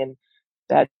strong. And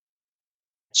that's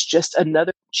just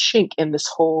another chink in this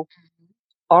whole Mhm.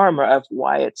 armor of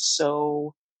why it's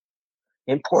so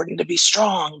important to be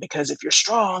strong, because if you're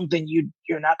strong then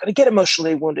you're not going to get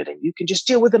emotionally wounded and you can just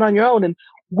deal with it on your own. And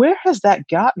where has that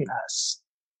gotten us,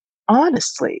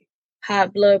 honestly? High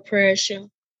blood pressure,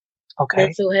 Okay.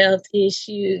 mental health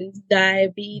issues, Hmm.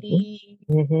 diabetes,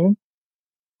 Hmm.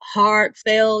 heart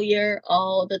failure,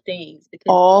 all the things because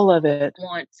we All of it. don't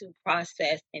want to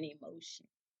process an emotion.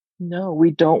 No,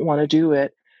 we don't want to do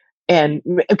it. And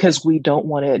because we don't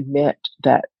want to admit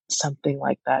that something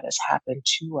like that has happened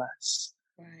to us.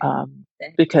 Right. um,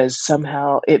 Exactly. because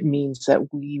somehow it means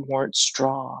that we weren't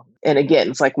strong. And again,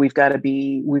 it's like we've got to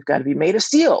be made of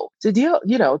steel to deal,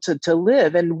 to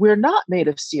live. And we're not made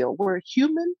of steel. We're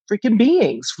human freaking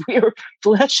beings. We're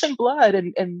flesh and blood,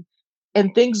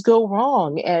 and things go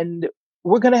wrong, and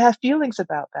we're gonna have feelings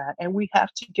about that. And we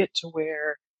have to get to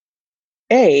where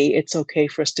A, it's okay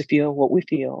for us to feel what we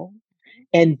feel,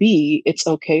 and B, it's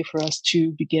okay for us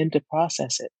to begin to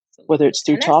process it, whether Absolutely. it's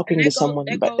through And talking to that goes someone,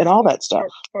 that but and goes all for, that stuff.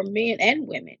 for men and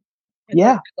women.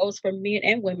 Yeah. That goes for men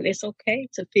and women. It's okay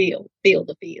to feel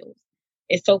the feels.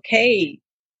 It's okay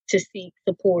to seek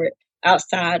support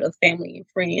outside of family and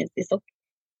friends. It's okay.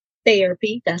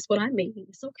 Therapy. That's what I mean.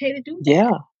 It's okay to do that.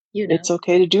 Yeah. You It's know.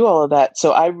 okay to do all of that.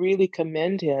 So I really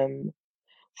commend him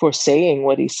for saying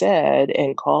what he said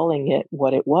and calling it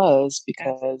what it was,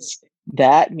 because Absolutely.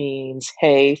 that means,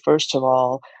 hey, first of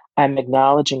all, I'm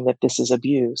acknowledging that this is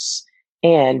abuse.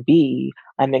 And B,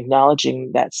 I'm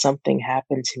acknowledging that something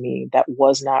happened to me that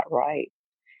was not right.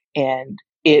 And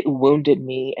it wounded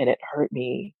me and it hurt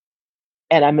me.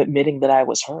 And I'm admitting that I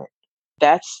was hurt.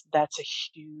 That's a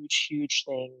huge, huge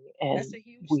thing. That's And a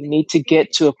huge we thing. need to It get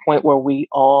is. to a point where we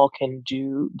all can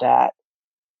do that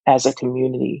as a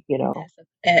community,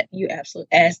 You absolutely,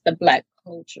 as the Black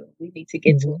culture, we need to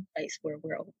get to Mhm. a place where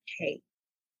we're okay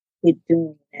with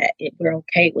doing that. We're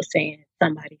okay with saying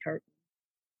somebody hurt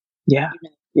Yeah. me,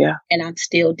 Yeah. and I'm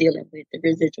still dealing with the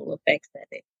residual effects of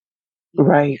it. We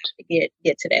Right. have to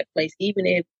get to that place, even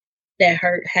if that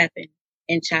hurt happened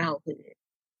in childhood.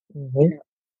 You Mhm. know,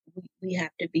 we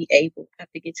have to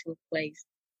get to a place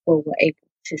where we're able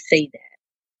to say that.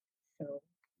 So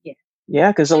yeah,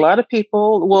 Yeah, because a so lot of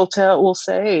people will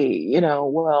say,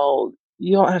 well,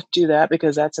 you don't have to do that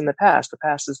because that's in the past. The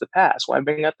past is the past. Why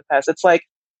bring up the past? It's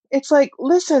like,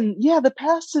 listen, yeah, the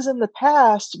past is in the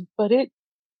past, but it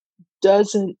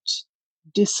doesn't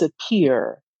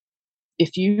disappear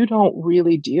if you don't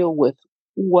really deal with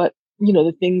what,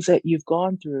 the things that you've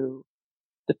gone through.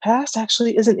 The past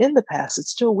actually isn't in the past.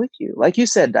 It's still with you. Like you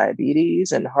said,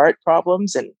 diabetes and heart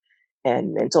problems and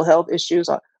mental health issues,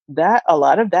 that a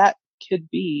lot of that could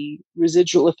be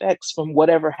residual effects from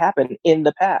whatever happened in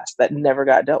the past that never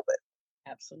got dealt with.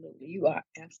 absolutely, you are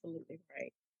absolutely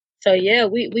right. So yeah,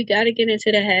 we got to get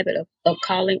into the habit of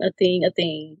calling a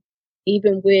thing,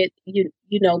 even with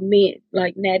men.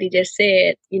 Like Natty just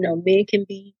said, men can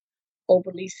be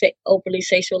overly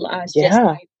sexualized just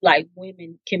Yeah. like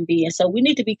women can be, and so we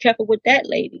need to be careful with that,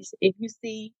 ladies. If you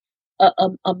see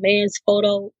a man's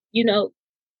photo, I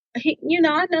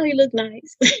know he look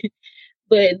nice,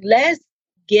 but let's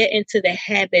get into the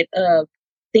habit of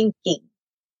thinking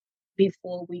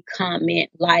before we comment,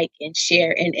 like, and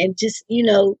share, and just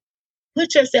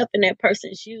put yourself in that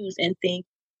person's shoes and think,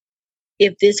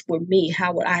 if this were me,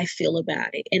 how would I feel about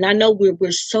it? And I know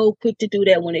we're so quick to do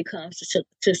that when it comes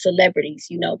to celebrities,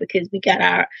 because we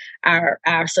got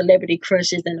our celebrity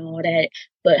crushes and all that.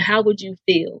 But how would you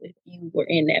feel if you were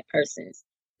in that person's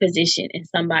position and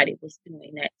somebody was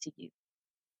doing that to you,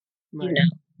 you Right. know.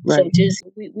 So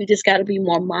Right. we just got to be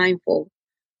more mindful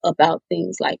about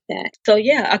things like that. So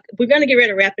yeah, we're gonna get ready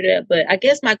to wrap it up. But I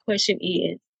guess my question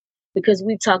is, because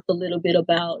we talked a little bit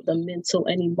about the mental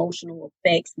and emotional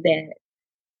effects that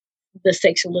the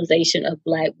sexualization of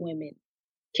Black women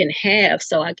can have.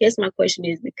 So I guess my question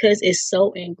is, because it's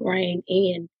so ingrained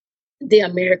in the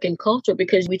American culture,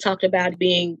 because we talked about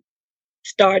being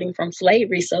starting from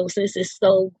slavery. So since it's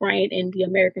so ingrained in the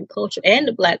American culture and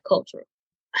the Black culture,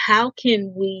 how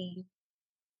can we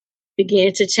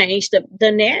begin to change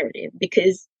the narrative?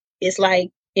 Because it's like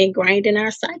ingrained in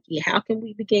our psyche. How can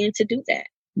we begin to do that?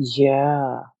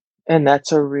 Yeah. And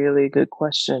that's a really good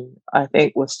question. I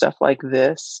think with stuff like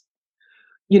this,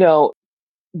 you know,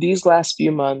 these last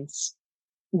few months,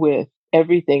 with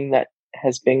everything that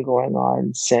has been going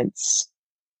on since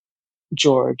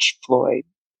George Floyd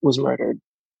was murdered,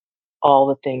 all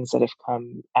the things that have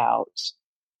come out,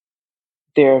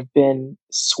 there have been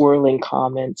swirling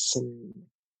comments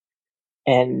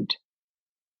and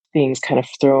things kind of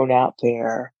thrown out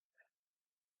there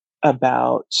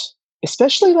about,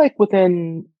 especially like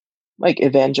within like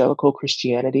evangelical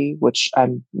Christianity, which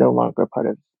I'm no longer a part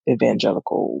of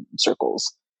evangelical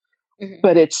circles. Hmm.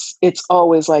 But it's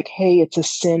always like, hey, it's a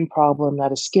sin problem,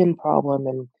 not a skin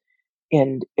problem,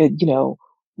 and you know,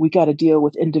 we got to deal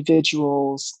with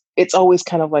individuals. It's always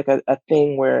kind of like a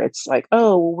thing where it's like,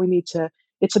 oh, well, we need to.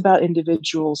 It's about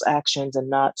individuals' actions and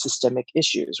not systemic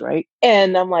issues, right?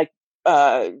 And I'm like,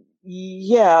 uh,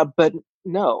 yeah, but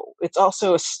no, it's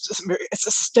also it's a I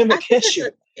systemic think issue.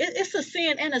 it's a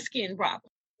sin and a skin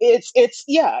problem. It's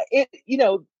yeah,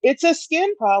 it's a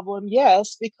skin problem,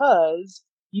 yes, because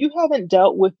you haven't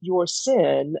dealt with your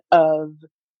sin of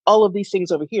all of these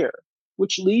things over here,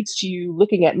 which leads to you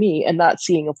looking at me and not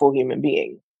seeing a full human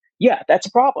being. Yeah, that's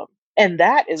a problem. And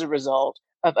that is a result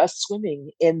of us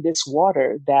swimming in this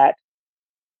water that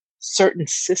certain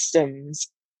systems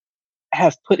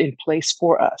have put in place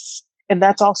for us. And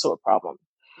that's also a problem.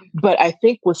 But I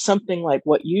think with something like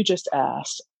what you just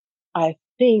asked, I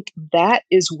think that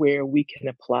is where we can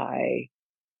apply,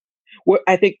 where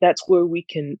I think that's where we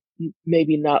can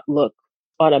maybe not look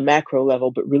on a macro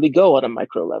level, but really go on a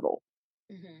micro level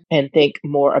Hmm. and think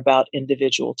more about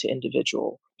individual to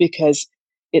individual. Because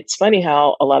it's funny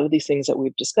how a lot of these things that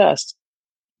we've discussed,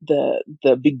 the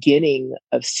beginning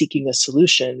of seeking a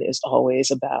solution is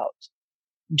always about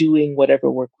doing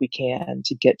whatever work we can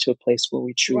to get to a place where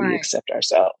we truly Right, accept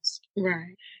ourselves.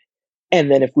 right. And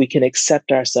then if we can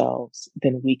accept ourselves,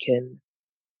 then we can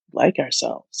like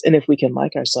ourselves. And if we can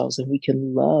like ourselves, then we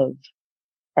can love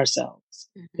ourselves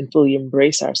and Hmm. fully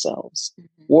embrace ourselves, Hmm.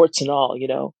 warts and all,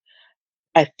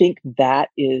 I think that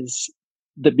is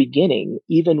the beginning,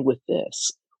 even with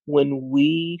this, when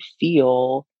we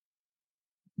feel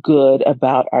good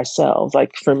about ourselves.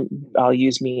 Like I'll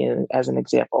use me as an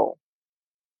example.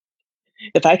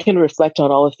 If I can reflect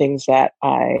on all the things that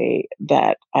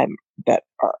are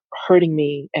hurting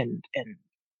me and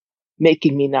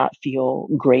making me not feel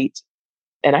great,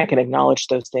 and I can acknowledge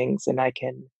those things and I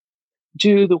can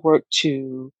do the work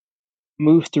to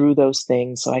move through those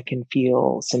things so I can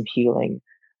feel some healing.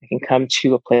 I can come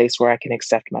to a place where I can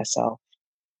accept myself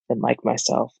and like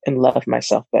myself and love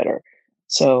myself better.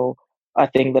 So, a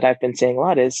thing that I've been saying a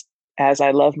lot is, as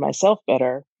I love myself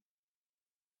better,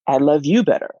 I love you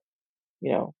better.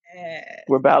 You know,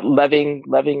 we're Yes. about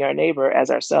loving our neighbor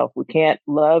as ourselves. We can't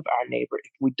love our neighbor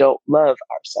if we don't love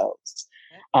ourselves.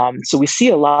 So we see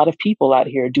a lot of people out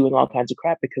here doing all kinds of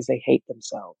crap because they hate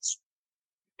themselves.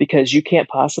 Because you can't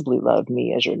possibly love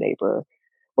me as your neighbor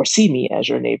or see me as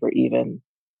your neighbor, even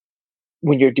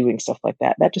when you're doing stuff like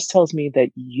that. That just tells me that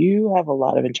you have a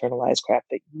lot of internalized crap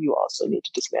that you also need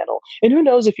to dismantle. And who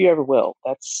knows if you ever will?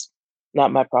 That's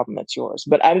not my problem, that's yours.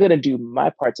 But I'm going to do my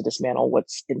part to dismantle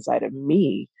what's inside of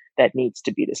me that needs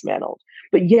to be dismantled.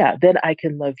 But yeah, then I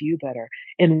can love you better.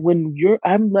 And when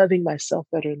I'm loving myself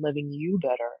better and loving you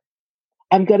better,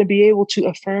 I'm going to be able to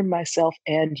affirm myself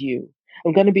and you.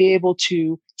 I'm going to be able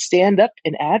to stand up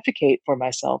and advocate for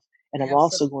myself. And I'm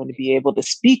also going to Absolutely. be able to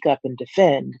speak up and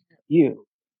defend you.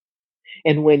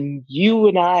 And when you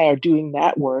and I are doing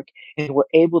that work and we're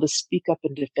able to speak up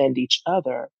and defend each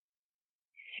other,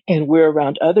 and we're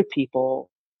around other people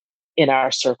in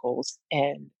our circles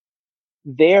and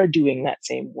they're doing that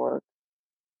same work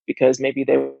because maybe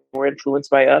they were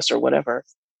influenced by us or whatever,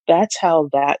 that's how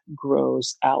that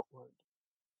grows outward.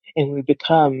 And we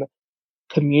become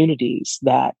communities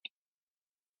that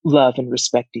love and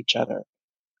respect each other,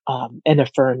 and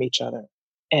affirm each other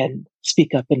and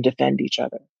speak up and defend each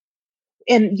other.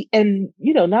 And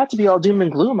not to be all doom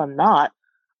and gloom, I'm not.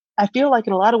 I feel like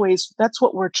in a lot of ways, that's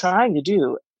what we're trying to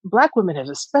do. Black women have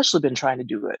especially been trying to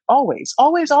do it always,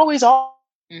 always, always,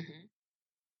 Mhm.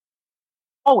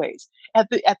 always. At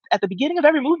the beginning of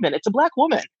every movement, it's a Black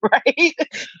woman, right?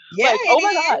 Yeah, Like, oh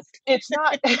my God, it it's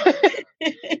not,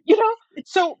 is. you know?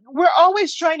 So we're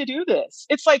always trying to do this.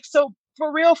 It's like, so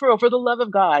for real, for the love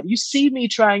of God, you see me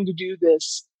trying to do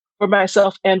this for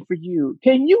myself and for you.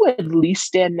 Can you at least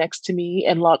stand next to me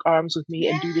and lock arms with me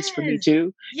and do this for me Yes.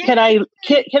 too? Yes.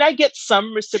 Can I get some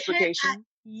Can I reciprocation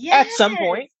at some yes.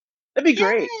 point? That'd be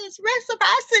great. Yes.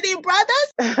 Reciprocity,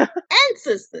 brothers and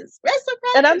sisters.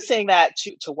 And I'm Reciprocity. saying that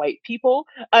to white people.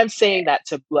 I'm saying Yes.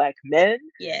 that to Black men.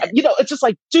 Yes. It's just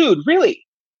like, dude, really?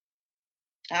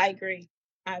 I agree.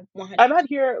 I I'm 100%. out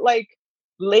here like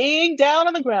laying down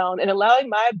on the ground and allowing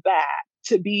my back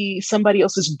to be somebody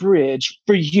else's bridge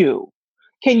for you.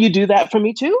 Can you do that for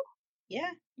me too?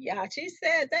 Yeah. Yeah. She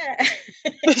said that.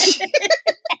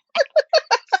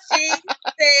 She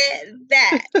said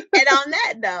that. And on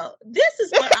that note, this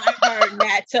is what I heard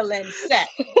Natalie say.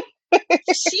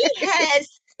 She has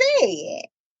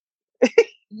said,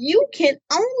 you can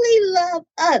only love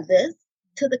others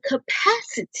to the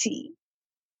capacity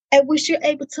at which you're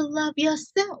able to love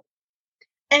yourself.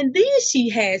 And then she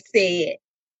has said,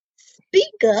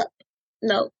 speak up.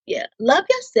 No, yeah, love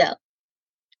yourself.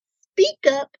 Speak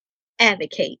up,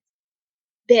 advocate.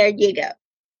 There you go.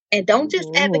 And don't just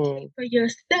advocate Mhm. for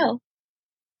yourself,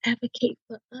 advocate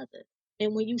for others.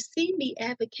 And when you see me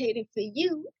advocating for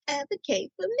you,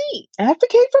 advocate for me.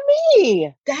 Advocate for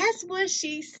me. That's what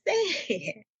she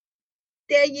said.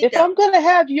 There you If go. I'm going to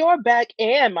have your back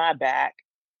and my back,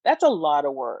 that's a lot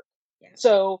of work. Yeah,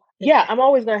 So, yeah, I'm exactly.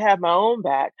 always going to have my own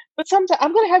back, but sometimes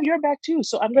I'm going to have your back too.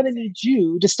 So, I'm going to need Exactly.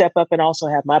 you to step up and also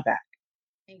have my back.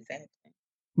 Exactly.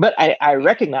 But I Right.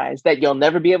 recognize that you'll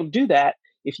never be able to do that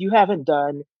if you haven't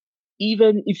done,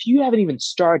 even if you haven't even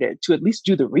started to at least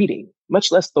do the reading,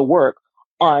 much less the work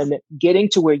on Absolutely. getting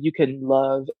to where you can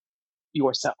love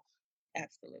yourself.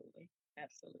 Absolutely.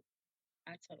 Absolutely.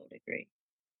 I totally agree.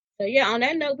 So yeah, on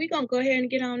that note, we're gonna go ahead and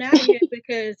get on out of here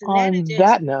because Nana On just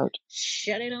that note,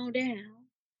 shut it on down.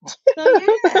 So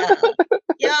yeah,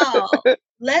 y'all,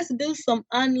 let's do some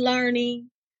unlearning,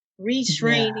 yeah,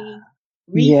 retraining,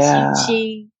 yeah.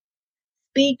 reteaching,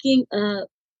 speaking up.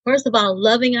 First of all,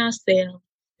 loving ourselves,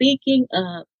 speaking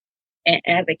up, and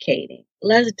advocating.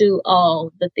 Let's do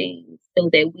all the things so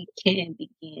that we can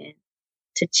begin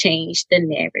to change the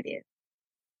narrative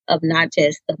of not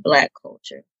just the Black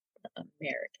culture, but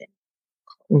American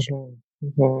culture. hmm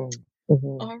hmm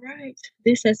hmm All right.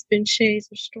 This has been Shades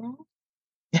of Strong.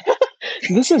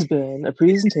 This has been a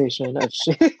presentation of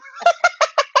shit.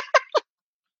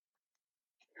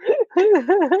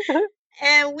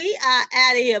 And we are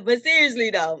out of here. But seriously,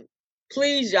 though,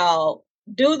 please, y'all,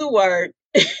 do the work.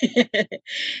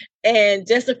 And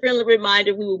just a friendly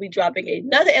reminder, we will be dropping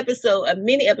another episode, a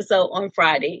mini episode on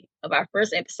Friday of our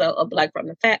first episode of Black from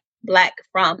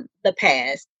the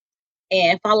Past.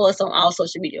 And follow us on all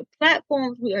social media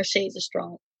platforms. We are Shades of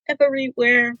Strong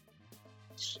everywhere.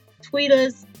 Tweet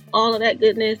us, all of that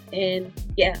goodness. And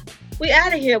yeah, we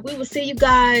out of here. We will see you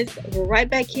guys right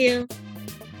back here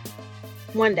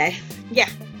one day. Yeah,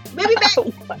 we'll be back.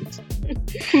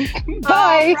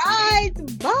 Bye. All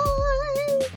right, bye.